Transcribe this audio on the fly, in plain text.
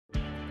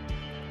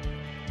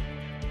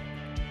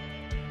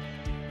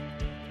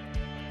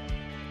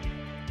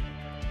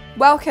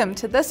Welcome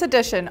to this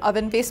edition of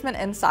Investment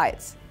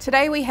Insights.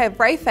 Today we have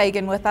Ray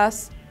Fagan with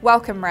us.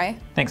 Welcome, Ray.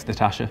 Thanks,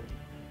 Natasha.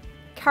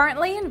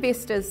 Currently,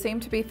 investors seem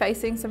to be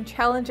facing some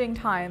challenging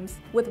times,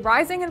 with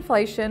rising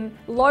inflation,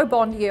 low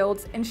bond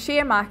yields, and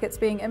share markets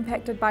being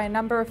impacted by a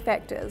number of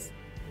factors.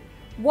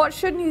 What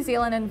should New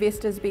Zealand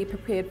investors be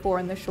prepared for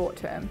in the short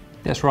term?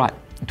 That's right.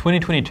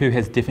 2022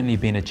 has definitely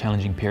been a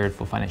challenging period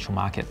for financial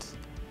markets.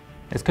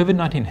 As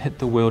COVID-19 hit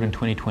the world in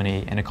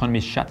 2020 and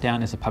economies shut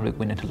down as the public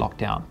went into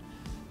lockdown,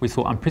 we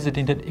saw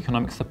unprecedented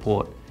economic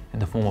support in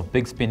the form of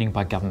big spending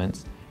by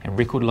governments and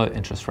record low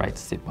interest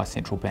rates set by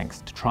central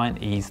banks to try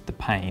and ease the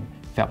pain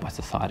felt by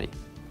society.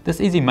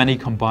 This easy money,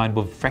 combined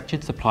with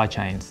fractured supply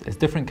chains as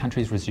different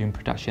countries resumed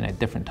production at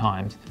different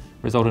times,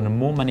 resulted in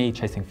more money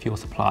chasing fuel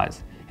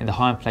supplies and the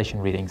high inflation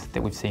readings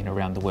that we've seen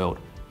around the world.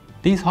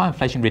 These high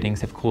inflation readings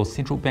have caused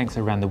central banks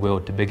around the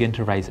world to begin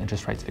to raise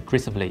interest rates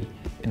aggressively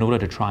in order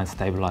to try and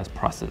stabilise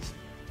prices.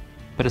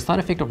 But a side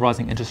effect of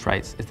rising interest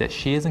rates is that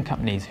shares in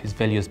companies whose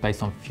value is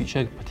based on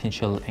future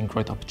potential and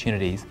growth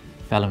opportunities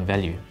fell in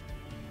value.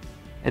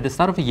 At the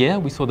start of the year,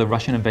 we saw the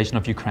Russian invasion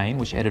of Ukraine,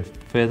 which added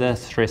further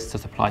stress to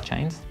supply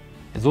chains,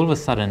 as all of a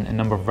sudden a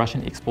number of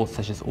Russian exports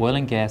such as oil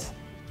and gas,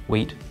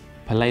 wheat,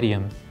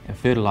 palladium and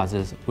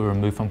fertilizers were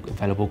removed from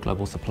available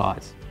global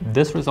supplies.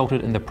 This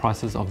resulted in the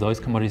prices of those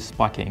commodities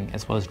spiking,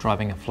 as well as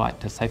driving a flight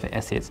to safer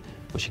assets,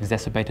 which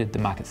exacerbated the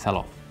market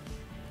sell-off.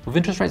 With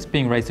interest rates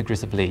being raised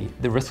aggressively,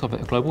 the risks of a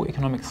global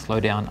economic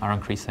slowdown are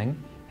increasing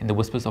and the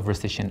whispers of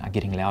recession are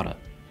getting louder.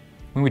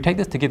 When we take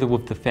this together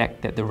with the fact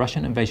that the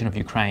Russian invasion of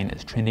Ukraine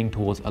is trending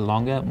towards a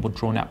longer, more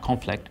drawn-out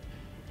conflict,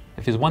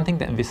 if there's one thing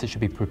that investors should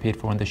be prepared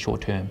for in the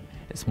short term,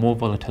 it's more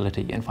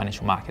volatility in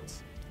financial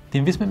markets. The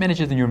investment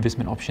managers in your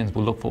investment options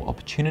will look for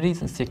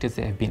opportunities in sectors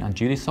that have been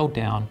unduly sold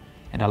down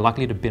and are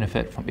likely to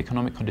benefit from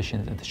economic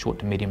conditions in the short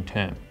to medium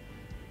term.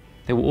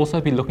 They will also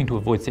be looking to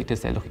avoid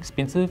sectors that look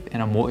expensive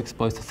and are more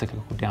exposed to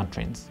cyclical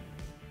downtrends.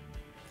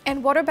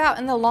 And what about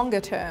in the longer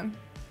term?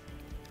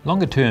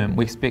 Longer term,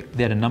 we expect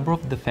that a number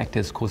of the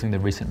factors causing the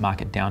recent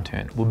market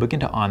downturn will begin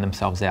to iron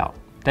themselves out.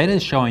 Data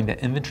is showing that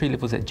inventory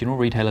levels at general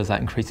retailers are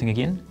increasing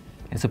again,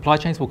 and supply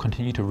chains will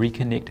continue to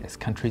reconnect as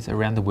countries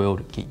around the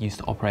world get used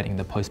to operating in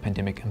the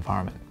post-pandemic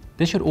environment.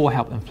 This should all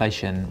help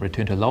inflation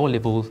return to lower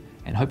levels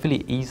and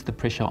hopefully ease the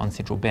pressure on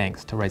central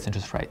banks to raise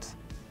interest rates,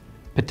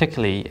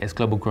 particularly as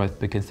global growth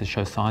begins to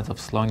show signs of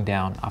slowing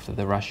down after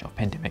the rush of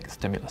pandemic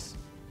stimulus.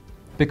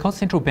 Because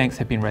central banks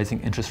have been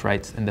raising interest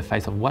rates in the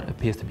face of what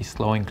appears to be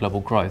slowing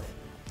global growth,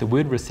 the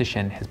word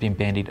recession has been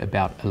bandied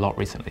about a lot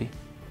recently.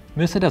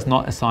 Mercer does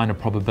not assign a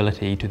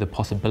probability to the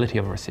possibility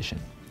of a recession.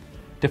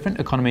 Different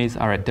economies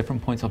are at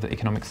different points of the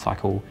economic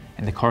cycle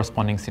and the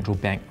corresponding central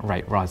bank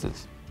rate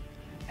rises.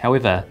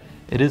 However,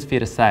 it is fair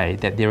to say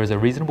that there is a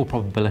reasonable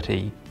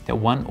probability that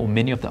one or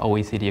many of the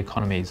OECD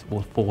economies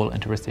will fall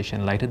into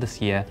recession later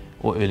this year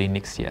or early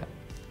next year.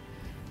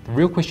 The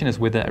real question is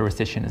whether a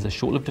recession is a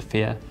short-lived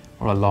affair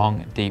or a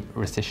long, deep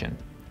recession.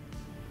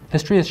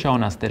 History has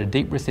shown us that a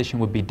deep recession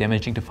would be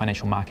damaging to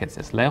financial markets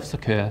as layoffs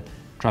occur,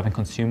 driving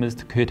consumers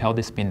to curtail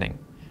their spending.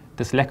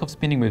 This lack of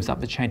spending moves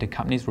up the chain to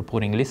companies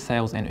reporting less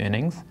sales and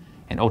earnings,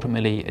 and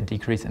ultimately a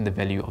decrease in the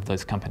value of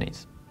those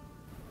companies.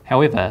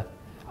 However,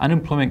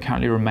 unemployment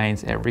currently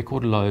remains at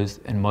record lows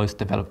in most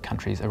developed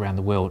countries around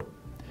the world.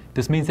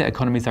 This means that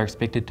economies are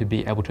expected to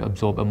be able to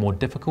absorb a more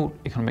difficult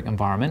economic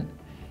environment,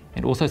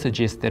 and also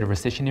suggests that a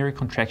recessionary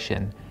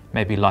contraction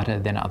may be lighter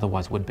than it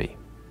otherwise would be.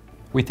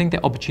 We think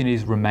that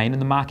opportunities remain in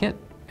the market,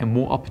 and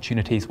more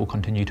opportunities will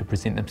continue to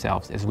present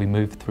themselves as we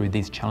move through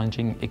these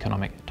challenging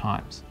economic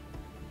times.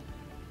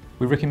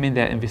 We recommend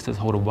that investors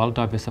hold a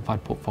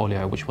well-diversified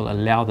portfolio which will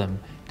allow them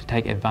to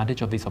take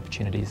advantage of these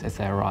opportunities as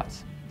they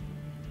arise.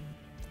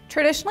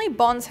 Traditionally,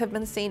 bonds have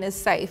been seen as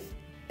safe.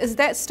 Is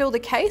that still the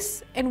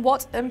case, and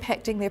what's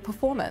impacting their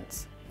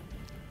performance?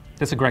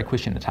 That's a great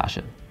question,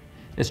 Natasha.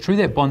 It's true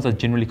that bonds are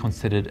generally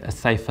considered a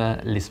safer,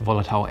 less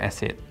volatile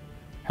asset.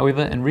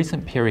 However, in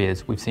recent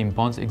periods, we've seen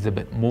bonds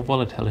exhibit more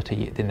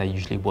volatility than they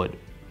usually would.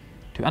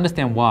 To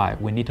understand why,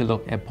 we need to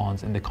look at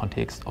bonds in the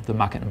context of the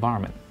market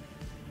environment.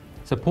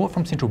 Support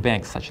from central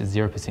banks such as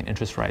 0%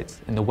 interest rates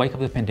in the wake of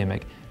the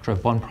pandemic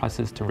drove bond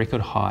prices to record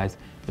highs,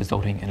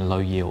 resulting in low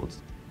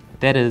yields.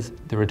 That is,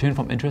 the return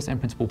from interest and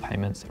principal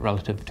payments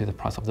relative to the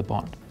price of the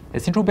bond.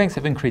 As central banks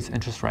have increased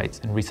interest rates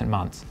in recent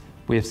months,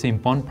 we have seen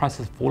bond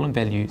prices fall in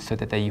value so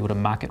that they yield a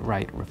market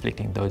rate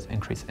reflecting those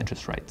increased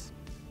interest rates.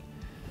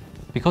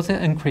 Because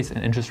the increase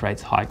in interest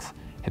rates hikes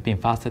have been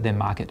faster than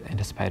market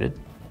anticipated,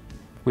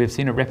 we have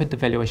seen a rapid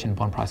devaluation in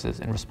bond prices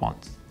in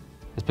response.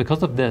 It's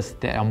because of this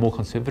that our more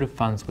conservative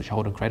funds, which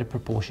hold a greater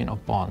proportion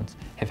of bonds,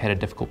 have had a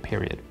difficult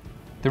period.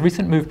 The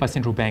recent move by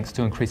central banks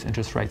to increase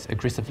interest rates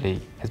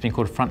aggressively has been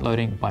called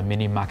front-loading by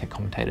many market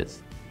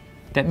commentators.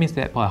 That means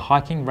that by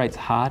hiking rates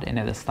hard and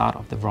at the start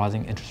of the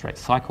rising interest rate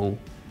cycle,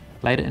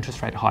 later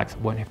interest rate hikes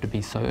won't have to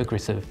be so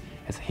aggressive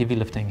as heavy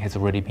lifting has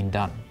already been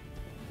done.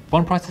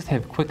 Bond prices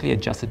have quickly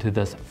adjusted to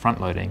this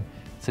front-loading,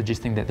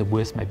 suggesting that the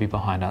worst may be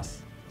behind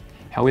us.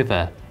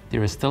 However,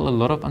 there is still a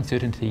lot of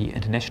uncertainty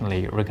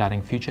internationally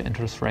regarding future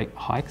interest rate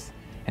hikes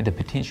and the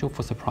potential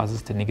for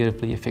surprises to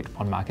negatively affect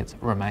bond markets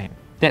remain.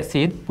 That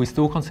said, we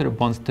still consider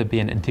bonds to be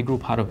an integral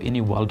part of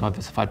any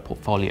well-diversified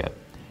portfolio,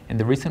 and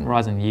the recent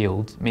rise in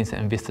yields means that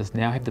investors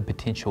now have the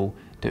potential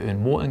to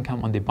earn more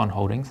income on their bond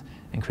holdings,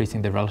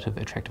 increasing the relative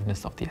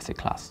attractiveness of the asset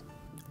class.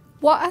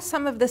 What are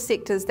some of the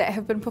sectors that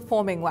have been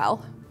performing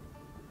well?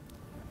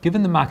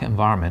 Given the market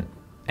environment,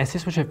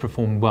 assets which have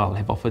performed well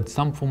have offered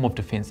some form of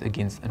defence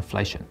against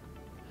inflation.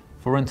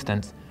 For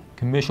instance,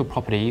 commercial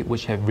property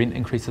which have rent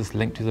increases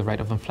linked to the rate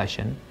of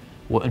inflation,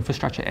 or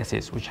infrastructure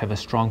assets which have a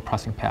strong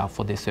pricing power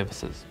for their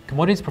services.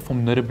 Commodities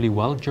performed notably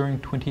well during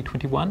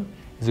 2021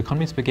 as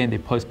economies began their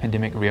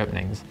post-pandemic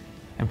reopenings,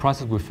 and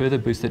prices were further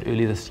boosted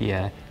earlier this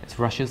year as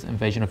Russia's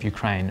invasion of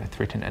Ukraine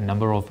threatened a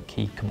number of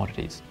key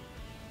commodities.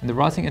 In the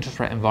rising interest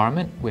rate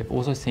environment, we've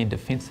also seen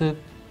defensive,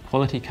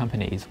 quality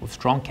companies with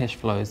strong cash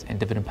flows and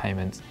dividend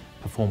payments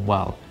perform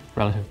well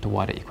relative to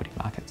wider equity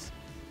markets.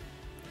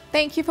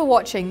 Thank you for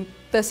watching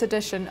this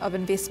edition of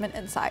Investment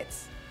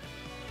Insights.